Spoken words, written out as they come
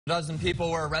A dozen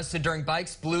people were arrested during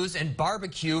bikes, blues, and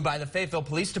barbecue by the Fayetteville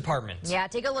Police Department. Yeah,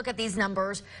 take a look at these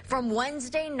numbers. From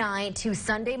Wednesday night to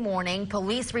Sunday morning,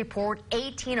 police report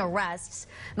 18 arrests.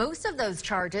 Most of those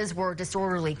charges were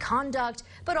disorderly conduct,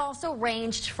 but also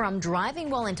ranged from driving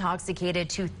while intoxicated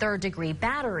to third-degree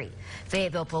battery.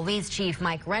 Fayetteville Police Chief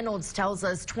Mike Reynolds tells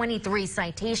us 23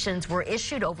 citations were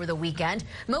issued over the weekend,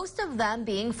 most of them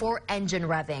being for engine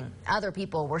revving. Other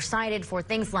people were cited for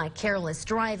things like careless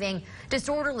driving,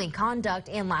 disorderly conduct,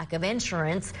 and lack of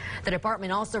insurance. The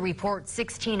department also reports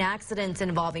 16 accidents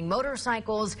involving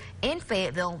motorcycles in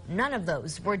Fayetteville. None of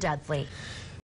those were deadly.